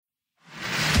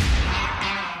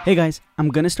Hey guys, I'm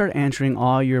going to start answering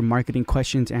all your marketing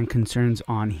questions and concerns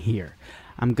on here.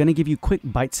 I'm going to give you quick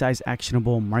bite-sized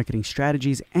actionable marketing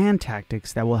strategies and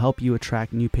tactics that will help you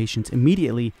attract new patients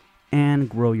immediately and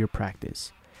grow your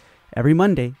practice. Every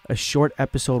Monday, a short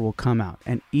episode will come out,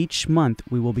 and each month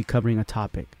we will be covering a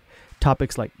topic.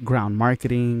 Topics like ground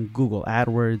marketing, Google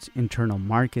AdWords, internal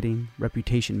marketing,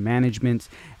 reputation management,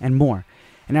 and more.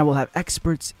 And I will have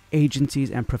experts, agencies,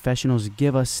 and professionals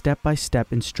give us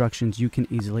step-by-step instructions you can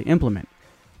easily implement.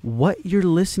 What you're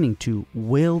listening to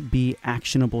will be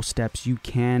actionable steps you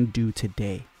can do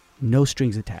today. No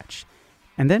strings attached.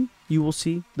 And then you will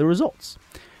see the results.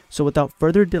 So without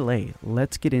further delay,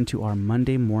 let's get into our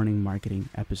Monday morning marketing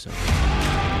episode.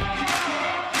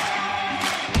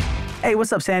 Hey,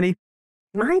 what's up, Sandy?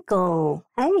 Michael,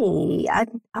 hey, I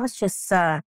was just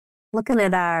looking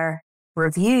at our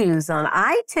reviews on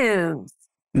iTunes.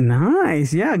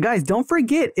 Nice. Yeah, guys, don't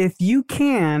forget, if you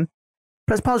can,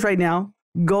 press pause right now,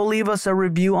 go leave us a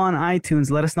review on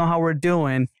iTunes, let us know how we're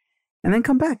doing, and then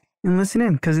come back and listen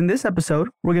in. Because in this episode,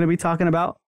 we're going to be talking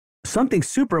about something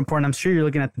super important. I'm sure you're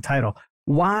looking at the title.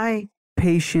 Why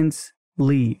patients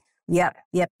leave. Yep.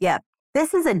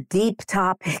 This is a deep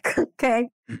topic, okay?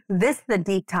 This is a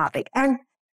deep topic. And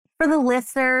for the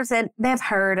listeners, and they've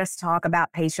heard us talk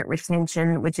about patient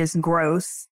retention, which is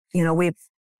gross. You know, we've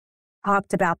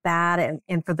talked about that.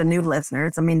 And for the new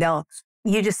listeners, I mean,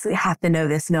 you just have to know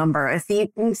this number. If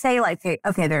you say like,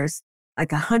 okay, there's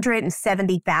like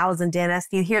 170,000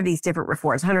 dentists, you hear these different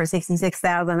reports,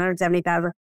 166,000,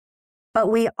 170,000.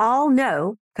 But we all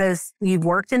know, because you've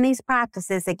worked in these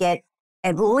practices, that get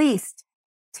at least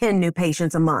 10 new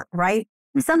patients a month, right?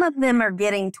 Some of them are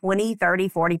getting 20, 30,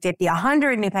 40, 50,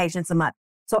 100 new patients a month.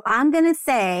 So I'm going to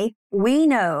say we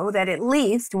know that at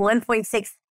least 1.6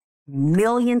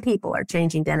 million people are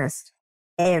changing dentists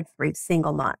every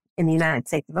single month in the United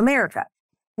States of America.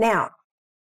 Now,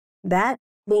 that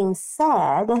being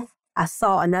said, I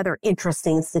saw another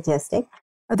interesting statistic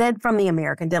that from the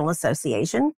American Dental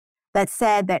Association that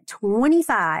said that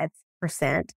 25%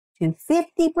 to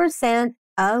 50%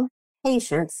 of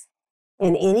patients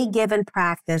in any given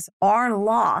practice are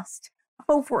lost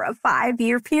over a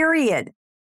 5-year period.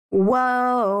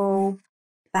 Whoa,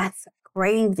 that's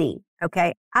crazy.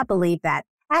 Okay, I believe that.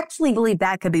 I actually believe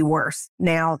that could be worse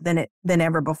now than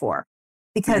ever before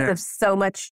because of so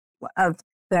much of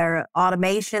their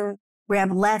automation. We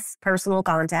have less personal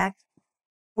contact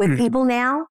with people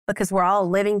now because we're all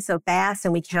living so fast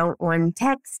and we count on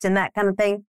text and that kind of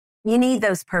thing. You need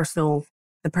the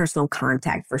personal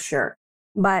contact for sure.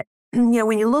 But, you know,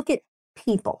 when you look at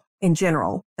people in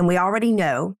general, and we already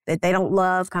know that they don't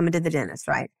love coming to the dentist,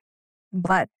 right?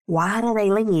 But why do they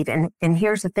leave? And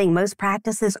here's the thing, most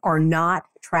practices are not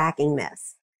tracking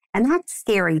this. And that's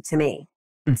scary to me.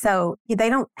 So they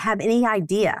don't have any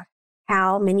idea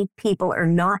how many people are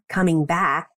not coming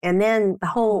back. And then the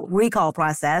whole recall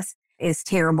process is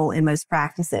terrible in most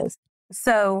practices.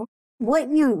 So what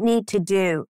you need to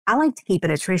do, I like to keep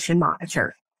an attrition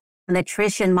monitor.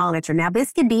 Now,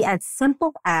 this could be as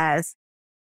simple as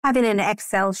having an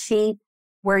Excel sheet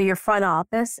where your front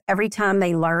office, every time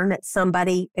they learn that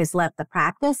somebody has left the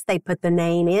practice, they put the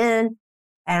name in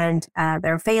and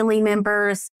their family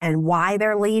members and why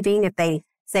they're leaving. If they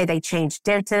say they changed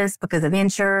dentists because of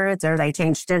insurance, or they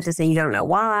changed dentists and you don't know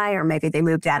why, or maybe they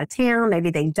moved out of town,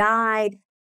 maybe they died.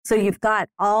 So you've got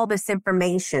all this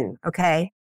information,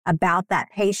 okay, about that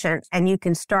patient, and you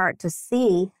can start to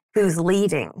see who's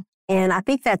leaving. And I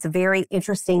think that's very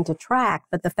interesting to track.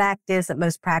 But the fact is that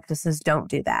most practices don't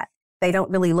do that. They don't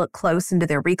really look close into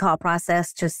their recall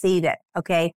process to see that,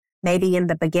 okay, maybe in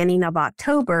the beginning of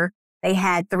October, they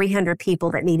had 300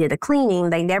 people that needed a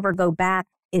cleaning. They never go back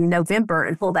in November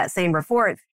and pull that same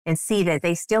report and see that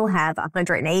they still have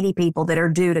 180 people that are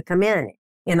due to come in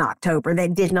October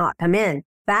that did not come in.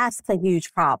 That's a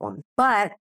huge problem.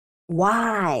 But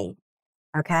why?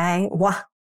 Okay,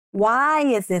 why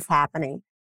is this happening?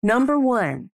 Number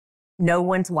one, no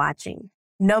one's watching.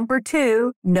 Number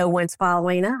two, no one's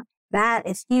following up. That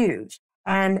is huge.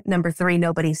 And number three,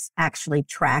 nobody's actually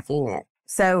tracking it.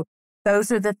 So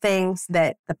those are the things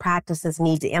that the practices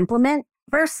need to implement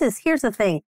versus, here's the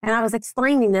thing. And I was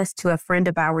explaining this to a friend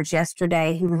of ours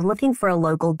yesterday. He was looking for a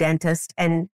local dentist,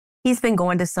 and he's been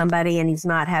going to somebody and he's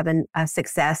not having a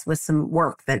success with some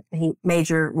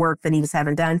major work that he was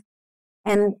having done.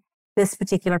 And this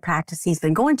particular practice he's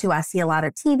been going to, I see a lot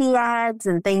of TV ads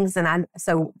and things. And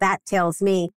so that tells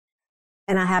me,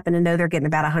 and I happen to know they're getting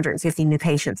about 150 new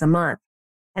patients a month.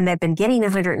 And they've been getting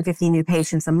 150 new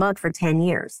patients a month for 10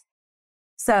 years.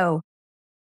 So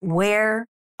where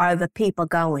are the people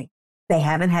going? They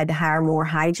haven't had to hire more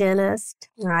hygienists,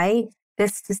 right?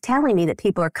 this is telling me that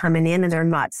people are coming in and they're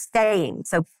not staying.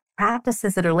 So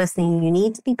practices that are listening, you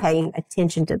need to be paying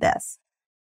attention to this.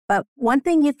 But one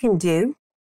thing you can do,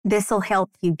 this will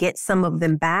help you get some of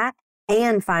them back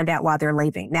and find out why they're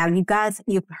leaving. Now, you guys,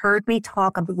 you've heard me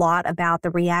talk a lot about the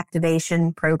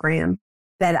reactivation program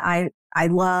that I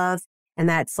love, and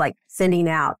that's like sending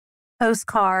out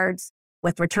postcards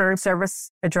with return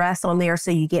service address on there so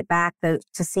you get back to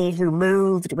see who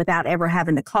moved without ever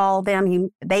having to call them.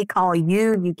 They call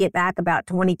you, you get back about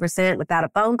 20% without a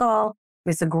phone call.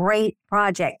 It's a great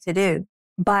project to do.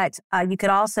 But you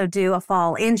could also do a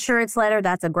fall insurance letter.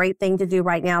 That's a great thing to do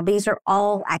right now. These are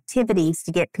all activities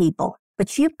to get people.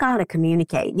 But you've got to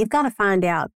communicate. You've got to find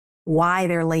out why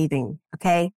they're leaving,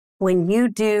 okay? When you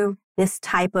do this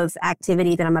type of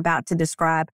activity that I'm about to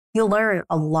describe, you'll learn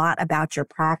a lot about your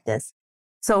practice.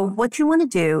 So what you want to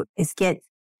do is get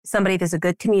somebody that's a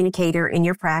good communicator in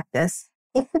your practice.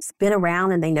 If it's been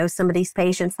around and they know some of these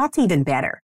patients, that's even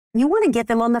better. You want to get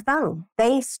them on the phone.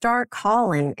 They start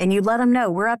calling and you let them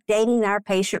know, we're updating our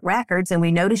patient records and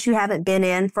we notice you haven't been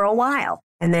in for a while.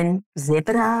 And then zip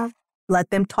it up, let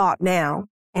them talk now.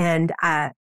 And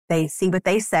they see what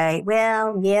they say.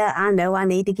 Well, yeah, I know I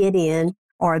need to get in.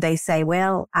 Or they say,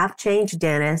 well, I've changed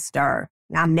dentist, or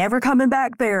I'm never coming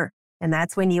back there. And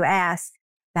that's when you ask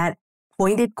that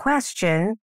pointed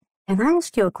question. And I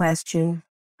ask you a question,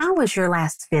 how was your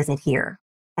last visit here?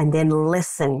 And then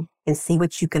listen and see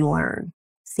what you can learn.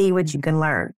 See what you can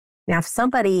learn. Now, if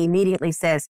somebody immediately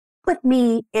says, put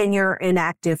me in your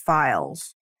inactive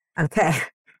files, okay?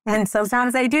 And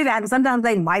sometimes they do that, and sometimes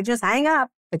they might just hang up,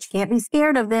 but you can't be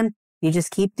scared of them. You just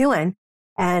keep doing.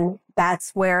 And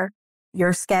that's where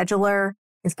your scheduler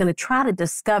is going to try to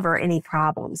discover any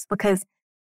problems. Because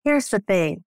here's the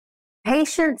thing.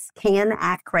 Patients can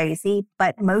act crazy,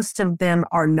 but most of them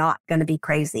are not going to be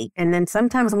crazy. And then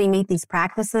sometimes we meet these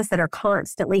practices that are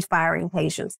constantly firing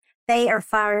patients. They are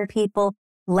firing people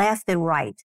left and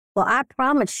right. Well, I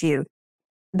promise you,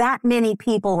 that many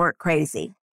people aren't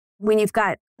crazy. When you've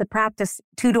got the practice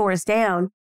 2 doors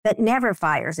down that never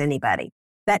fires anybody,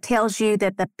 that tells you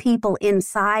that the people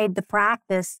inside the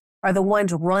practice are the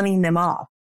ones running them off.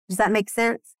 Does that make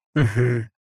sense? Mm-hmm.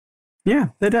 Yeah,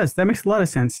 that does. That makes a lot of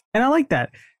sense. And I like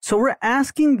that. So we're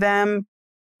asking them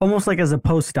almost like as a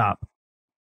post-op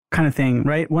kind of thing,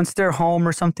 right? Once they're home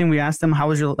or something, we ask them, how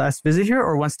was your last visit here?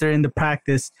 Or once they're in the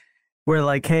practice, we're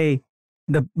like, hey,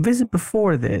 the visit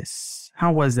before this,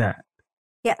 how was that?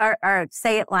 Yeah, or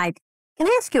say it like, can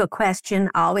I ask you a question?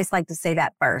 I always like to say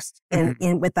that first, and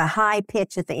with a high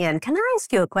pitch at the end. Can I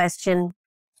ask you a question?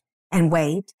 And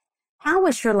wait, how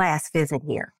was your last visit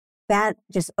here? That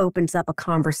just opens up a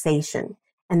conversation.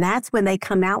 And that's when they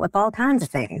come out with all kinds of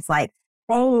things like,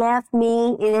 they left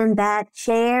me in that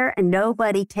chair and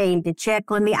nobody came to check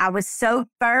on me. I was so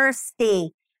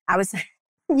thirsty.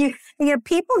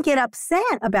 People get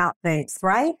upset about things,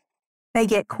 right? They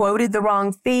get quoted the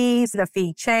wrong fees. The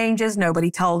fee changes. Nobody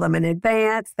told them in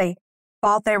advance. They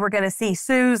thought they were going to see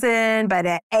Susan,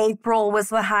 but April was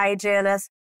the hygienist.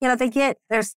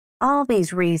 There's all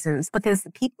these reasons because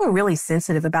people are really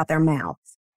sensitive about their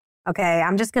mouths. Okay,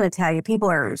 I'm just going to tell you, people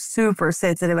are super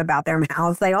sensitive about their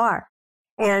mouths. They are.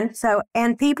 And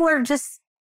people are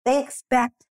they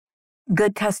expect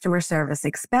good customer service,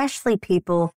 especially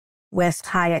people with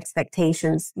high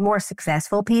expectations, more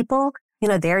successful people.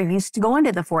 They're used to going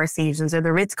to the Four Seasons or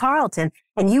the Ritz-Carlton,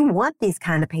 and you want these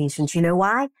kind of patients. You know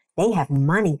why? They have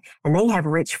money and they have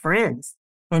rich friends.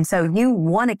 And so you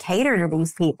want to cater to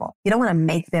these people. You don't want to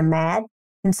make them mad.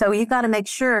 And so you've got to make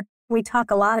sure, we talk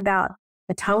a lot about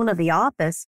the tone of the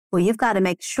office. Well, you've got to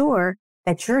make sure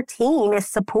that your team is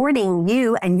supporting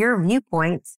you and your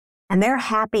viewpoints, and they're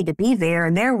happy to be there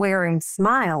and they're wearing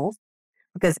smiles,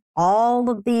 because all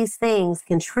of these things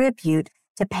contribute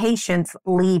to patients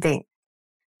leaving.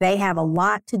 They have a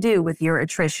lot to do with your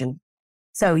attrition.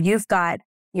 So you've got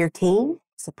your team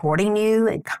supporting you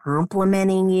and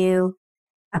complimenting you.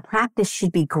 A practice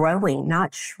should be growing,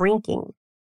 not shrinking.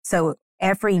 So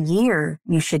every year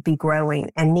you should be growing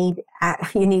and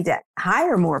you need to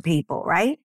hire more people,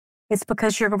 right? It's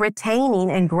because you're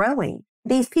retaining and growing.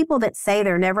 These people that say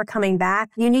they're never coming back,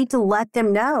 you need to let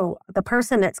them know, the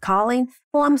person that's calling,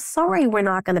 well, I'm sorry we're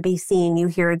not going to be seeing you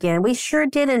here again. We sure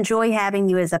did enjoy having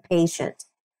you as a patient.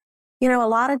 A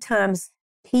lot of times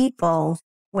people,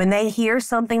 when they hear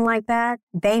something like that,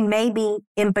 they may be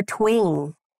in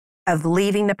between of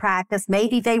leaving the practice.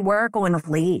 Maybe they were going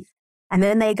to leave, and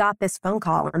then they got this phone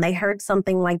call and they heard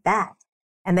something like that,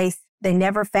 and they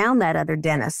never found that other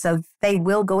dentist. So they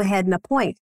will go ahead and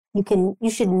appoint. You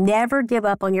should never give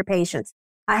up on your patients.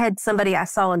 I had somebody I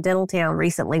saw in Dental Town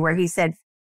recently where he said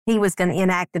he was going to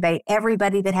inactivate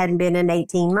everybody that hadn't been in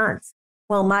 18 months.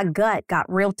 Well, my gut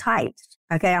got real tight.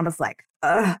 Okay. I was like,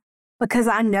 ugh, because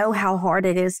I know how hard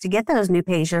it is to get those new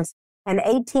patients. And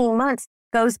 18 months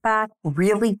goes by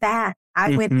really fast.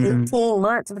 I went 18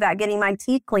 months without getting my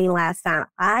teeth cleaned last time.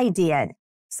 I did.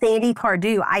 Sandy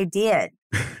Pardue, I did.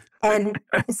 And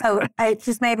so it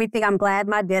just made me think, I'm glad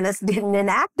my dentist didn't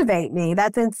inactivate me.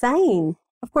 That's insane.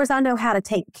 Of course, I know how to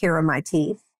take care of my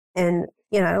teeth. And,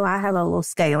 I have a little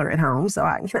scaler at home. So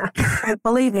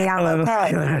believe me, I'm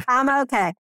okay. I'm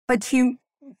okay. But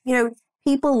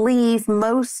people leave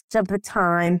most of the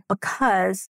time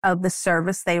because of the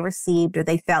service they received, or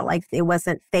they felt like it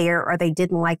wasn't fair, or they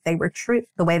didn't like the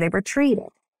way they were treated.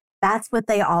 That's what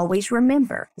they always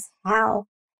remember, is how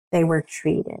they were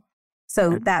treated.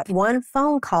 So that one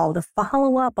phone call to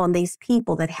follow up on these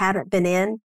people that hadn't been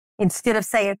in, instead of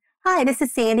saying, "Hi, this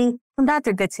is Sandy from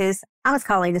Dr. Goodtooth. I was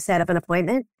calling to set up an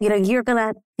appointment." You're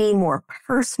going to be more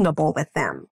personable with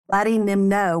them, letting them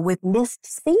know, "We've missed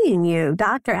seeing you.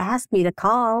 Doctor asked me to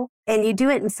call." And you do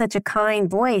it in such a kind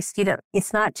voice.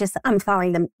 It's not just, "I'm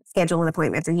calling to schedule an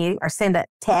appointment for you," or send a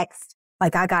text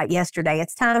like I got yesterday.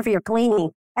 "It's time for your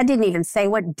cleaning." I didn't even say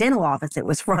what dental office it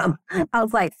was from. I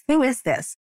was like, "Who is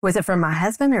this? Was it from my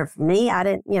husband or from me?" I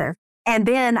didn't. And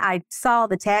then I saw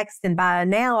the text, and by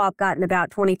now I've gotten about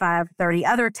 25, 30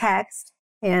 other texts,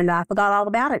 and I forgot all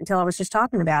about it until I was just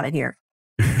talking about it here.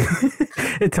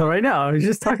 Until right now, I was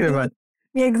just talking about it.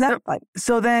 Yeah, exactly.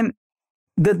 So then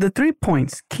the 3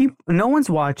 points, no one's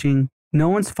watching, no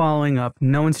one's following up,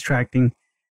 no one's tracking,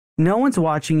 no one's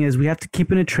watching, is we have to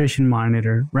keep an attrition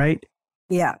monitor, right?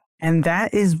 Yeah. And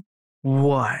that is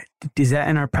what? Is that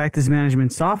in our practice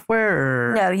management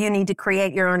software? Or? No, you need to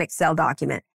create your own Excel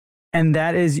document. And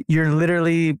that is, you're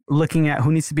literally looking at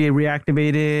who needs to be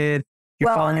reactivated.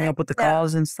 You're following up with the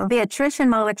calls and stuff. The attrition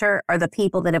monitor are the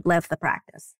people that have left the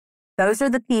practice. Those are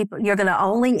the people, you're going to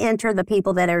only enter the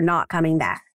people that are not coming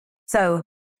back. So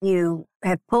you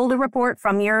have pulled a report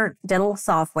from your dental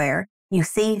software. You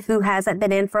see who hasn't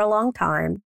been in for a long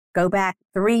time. Go back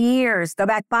 3 years, go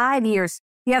back 5 years.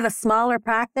 You have a smaller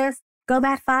practice, go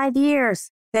back 5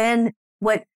 years. Then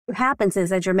what happens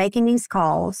is, as you're making these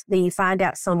calls, then you find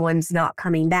out someone's not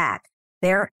coming back.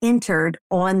 They're entered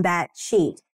on that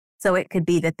sheet. So it could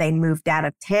be that they moved out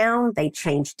of town, they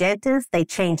changed dentists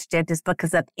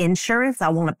because of insurance. I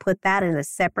want to put that in a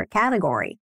separate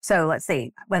category. So let's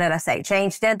see, what did I say?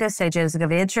 Changed dentists, changed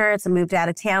of insurance, and moved out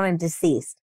of town, and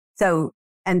deceased. So,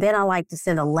 and then I like to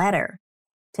send a letter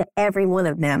to every one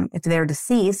of them. If they're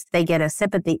deceased, they get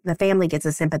the family gets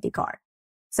a sympathy card.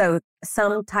 So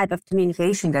some type of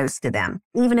communication goes to them,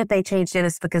 even if they changed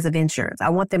dentists because of insurance. I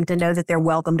want them to know that they're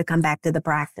welcome to come back to the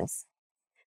practice.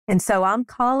 And so I'm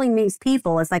calling these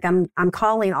people. It's like I'm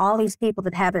calling all these people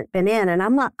that haven't been in, and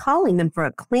I'm not calling them for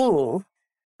a cleaning.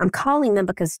 I'm calling them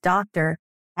because doctor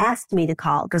asked me to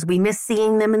call because we miss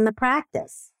seeing them in the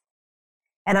practice.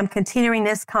 And I'm continuing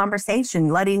this conversation,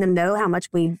 letting them know how much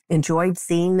we've enjoyed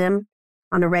seeing them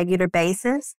on a regular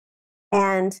basis.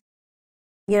 And,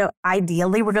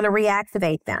 ideally, we're going to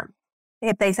reactivate them.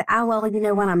 If they say, "Oh, well, you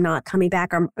know what, I'm not coming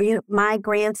back," or "My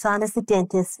grandson is a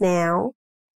dentist now,"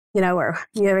 or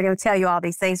they're going to tell you all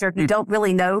these things, or if you don't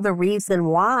really know the reason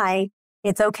why,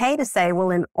 it's okay to say,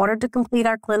 "Well, in order to complete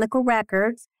our clinical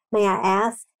records, may I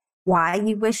ask why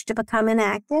you wish to become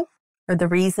inactive, or the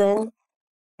reason?"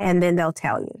 And then they'll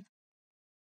tell you.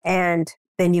 And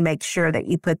then you make sure that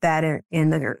you put that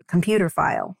in the computer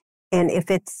file. And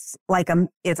if it's like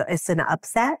it's an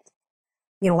upset,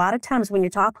 a lot of times when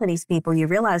you're talking to these people, you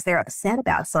realize they're upset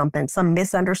about something, some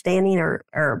misunderstanding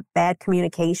or bad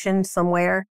communication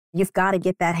somewhere. You've got to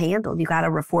get that handled. You got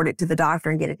to report it to the doctor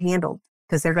and get it handled,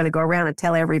 because they're going to go around and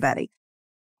tell everybody.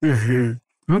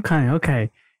 Mm-hmm.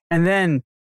 Okay. And then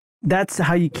that's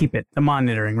how you keep it, the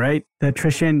monitoring, right? The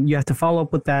attrition, you have to follow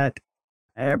up with that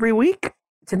every week.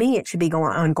 To me, it should be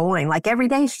ongoing. Like every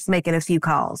day she's making a few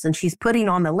calls and she's putting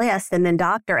on the list. And then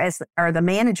or the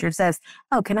manager says,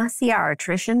 "Oh, can I see our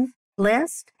attrition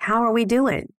list? How are we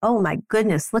doing? Oh my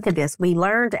goodness, look at this. We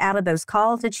learned out of those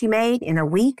calls that you made in a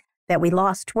week that we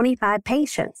lost 25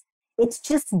 patients. It's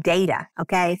just data,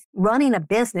 okay? Running a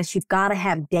business, you've got to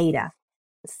have data.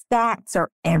 Stats are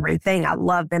everything. I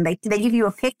love them. They give you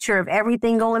a picture of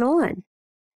everything going on.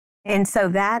 And so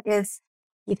that is,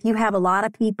 if you have a lot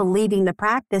of people leaving the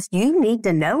practice, you need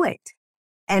to know it.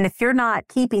 And if you're not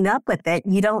keeping up with it,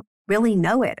 you don't really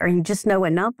know it, or you just know a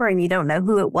number and you don't know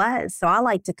who it was. So I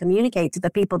like to communicate to the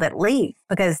people that leave,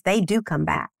 because they do come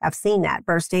back. I've seen that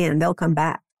firsthand. They'll come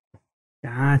back.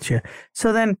 Gotcha.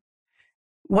 So then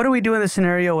what do we do in the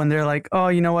scenario when they're like, oh,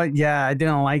 you know what? Yeah, I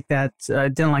didn't like that. I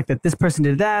didn't like that this person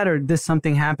did that, or this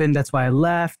something happened. That's why I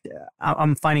left.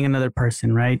 I'm finding another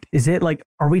person, right? Is it like,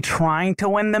 are we trying to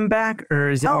win them back, or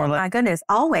is it more like? My goodness,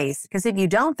 always. Because if you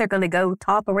don't, they're going to go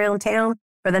talk around town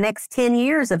for the next 10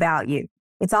 years about you.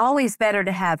 It's always better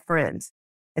to have friends.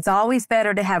 It's always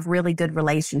better to have really good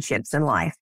relationships in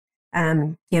life.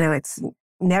 It's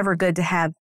never good to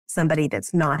have somebody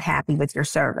that's not happy with your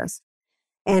service.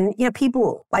 And,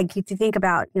 people like if you think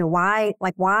about, why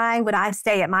would I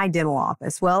stay at my dental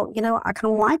office? Well, I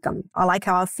kind of like them. I like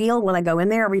how I feel when I go in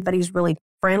there. Everybody's really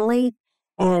friendly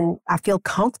and I feel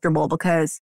comfortable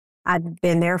because I've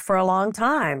been there for a long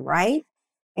time. Right.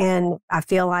 And I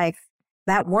feel like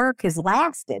that work has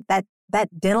lasted. That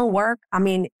dental work. I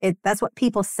mean, that's what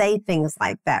people say, things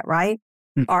like that. Right.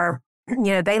 Or,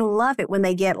 they love it when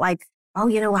they get like, oh,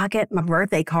 I get my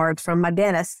birthday cards from my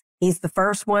dentist. He's the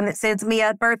first one that sends me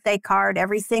a birthday card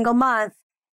every single month.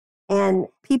 And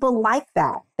people like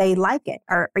that. They like it.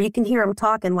 Or you can hear them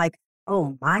talking like,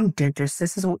 oh, my dentist,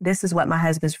 this is what my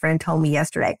husband's friend told me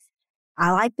yesterday.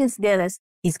 I like this dentist.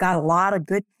 He's got a lot of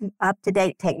good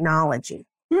up-to-date technology.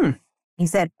 He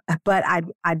said, but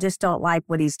I just don't like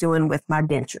what he's doing with my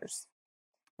dentures.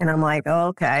 And I'm like, oh,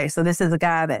 okay. So this is a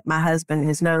guy that my husband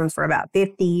has known for about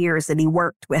 50 years that he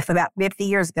worked with about 50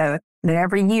 years ago. And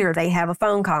every year they have a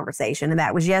phone conversation. And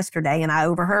that was yesterday. And I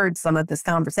overheard some of this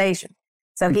conversation.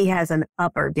 So he has an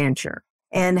upper denture.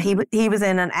 And he was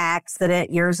in an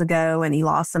accident years ago and he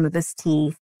lost some of his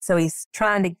teeth. So he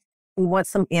wants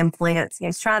some implants.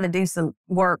 He's trying to do some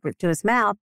work to his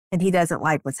mouth and he doesn't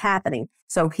like what's happening.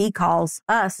 So he calls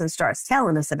us and starts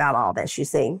telling us about all this, you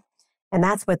see. And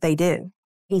that's what they do.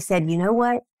 He said, you know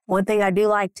what? One thing I do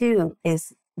like too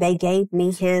is they gave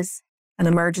me an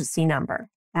emergency number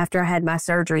after I had my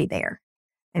surgery there.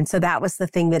 And so that was the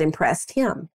thing that impressed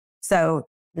him. So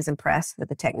he was impressed with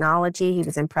the technology. He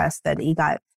was impressed that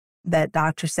that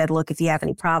doctor said, look, if you have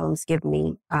any problems, give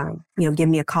me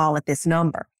a call at this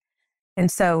number. And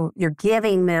so you're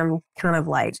giving them kind of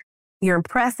like, you're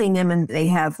impressing them and they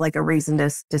have like a reason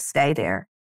to stay there.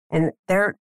 And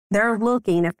they're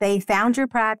looking, if they found your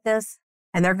practice,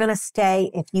 and they're going to stay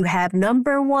if you have,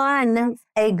 number one,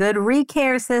 a good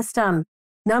recare system.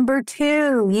 Number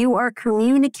two, you are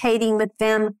communicating with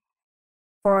them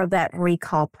for that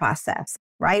recall process,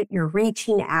 right? You're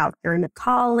reaching out, you're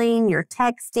calling, you're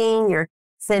texting, you're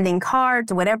sending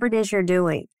cards, whatever it is you're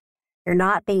doing. You're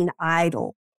not being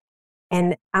idle.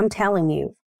 And I'm telling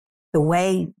you, the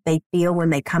way they feel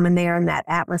when they come in there and that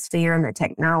atmosphere and the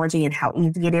technology and how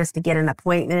easy it is to get an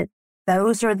appointment,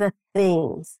 those are the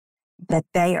things that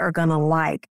they are going to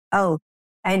like. Oh,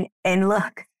 and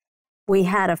look, we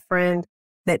had a friend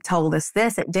that told us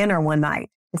this at dinner one night.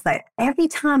 It's like, every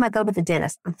time I go to the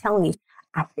dentist, I'm telling you,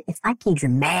 it's like he's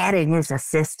mad at his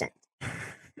assistant.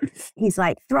 He's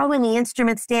like throwing the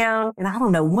instruments down and I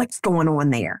don't know what's going on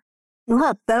there.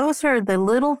 Look, those are the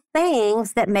little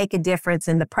things that make a difference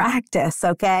in the practice,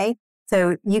 okay?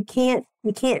 So you can't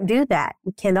do that.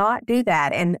 You cannot do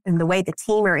that. And the way the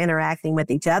team are interacting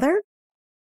with each other,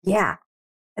 yeah.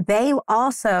 They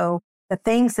also, the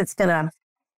things that's going to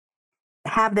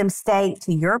have them stay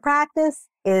to your practice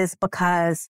is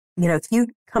because, if you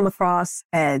come across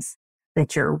as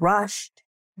that you're rushed,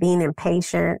 being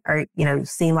impatient, or, you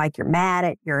seem like you're mad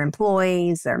at your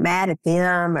employees or mad at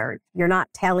them, or you're not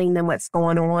telling them what's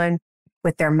going on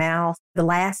with their mouth. The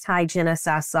last hygienist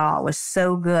I saw was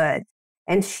so good.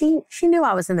 And she knew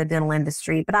I was in the dental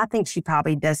industry, but I think she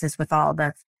probably does this with all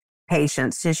the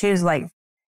patients. So she was like,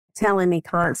 telling me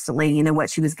constantly, what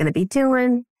she was going to be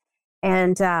doing.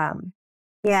 And and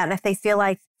if they feel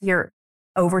like you're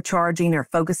overcharging or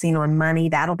focusing on money,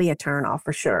 that'll be a turnoff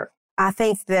for sure. I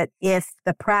think that if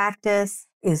the practice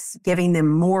is giving them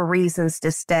more reasons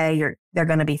to stay, they're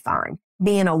going to be fine.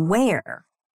 Being aware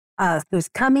of who's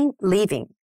coming,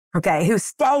 leaving, okay, who's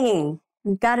staying.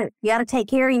 You got to take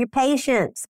care of your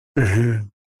patients. Mm-hmm.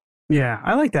 Yeah,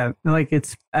 I like that. Like,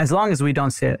 it's as long as we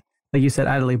don't sit, like you said,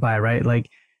 idly by, right? Like,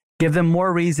 give them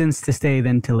more reasons to stay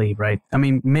than to leave, right? I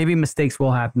mean, maybe mistakes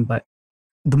will happen, but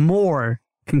the more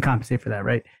can compensate for that,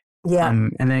 right? Yeah.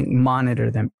 And then monitor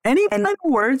them. Any final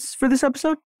words for this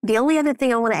episode? The only other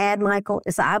thing I want to add, Michael,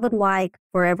 is I would like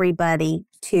for everybody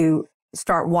to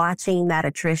start watching that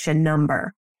attrition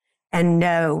number and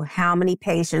know how many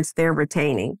patients they're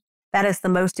retaining. That is the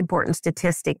most important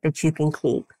statistic that you can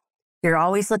keep. You're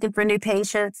always looking for new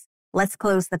patients. Let's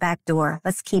close the back door.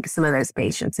 Let's keep some of those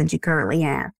patients that you currently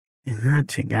have.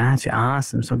 Gotcha.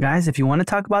 Awesome. So guys, if you want to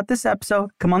talk about this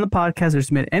episode, come on the podcast or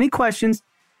submit any questions,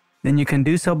 then you can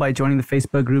do so by joining the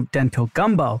Facebook group Dental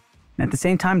Gumbo. And at the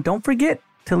same time, don't forget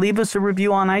to leave us a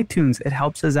review on iTunes. It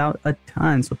helps us out a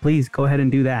ton. So please go ahead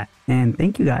and do that. And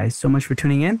thank you guys so much for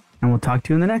tuning in, and we'll talk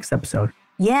to you in the next episode.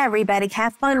 Yeah, everybody,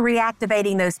 have fun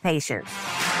reactivating those patients.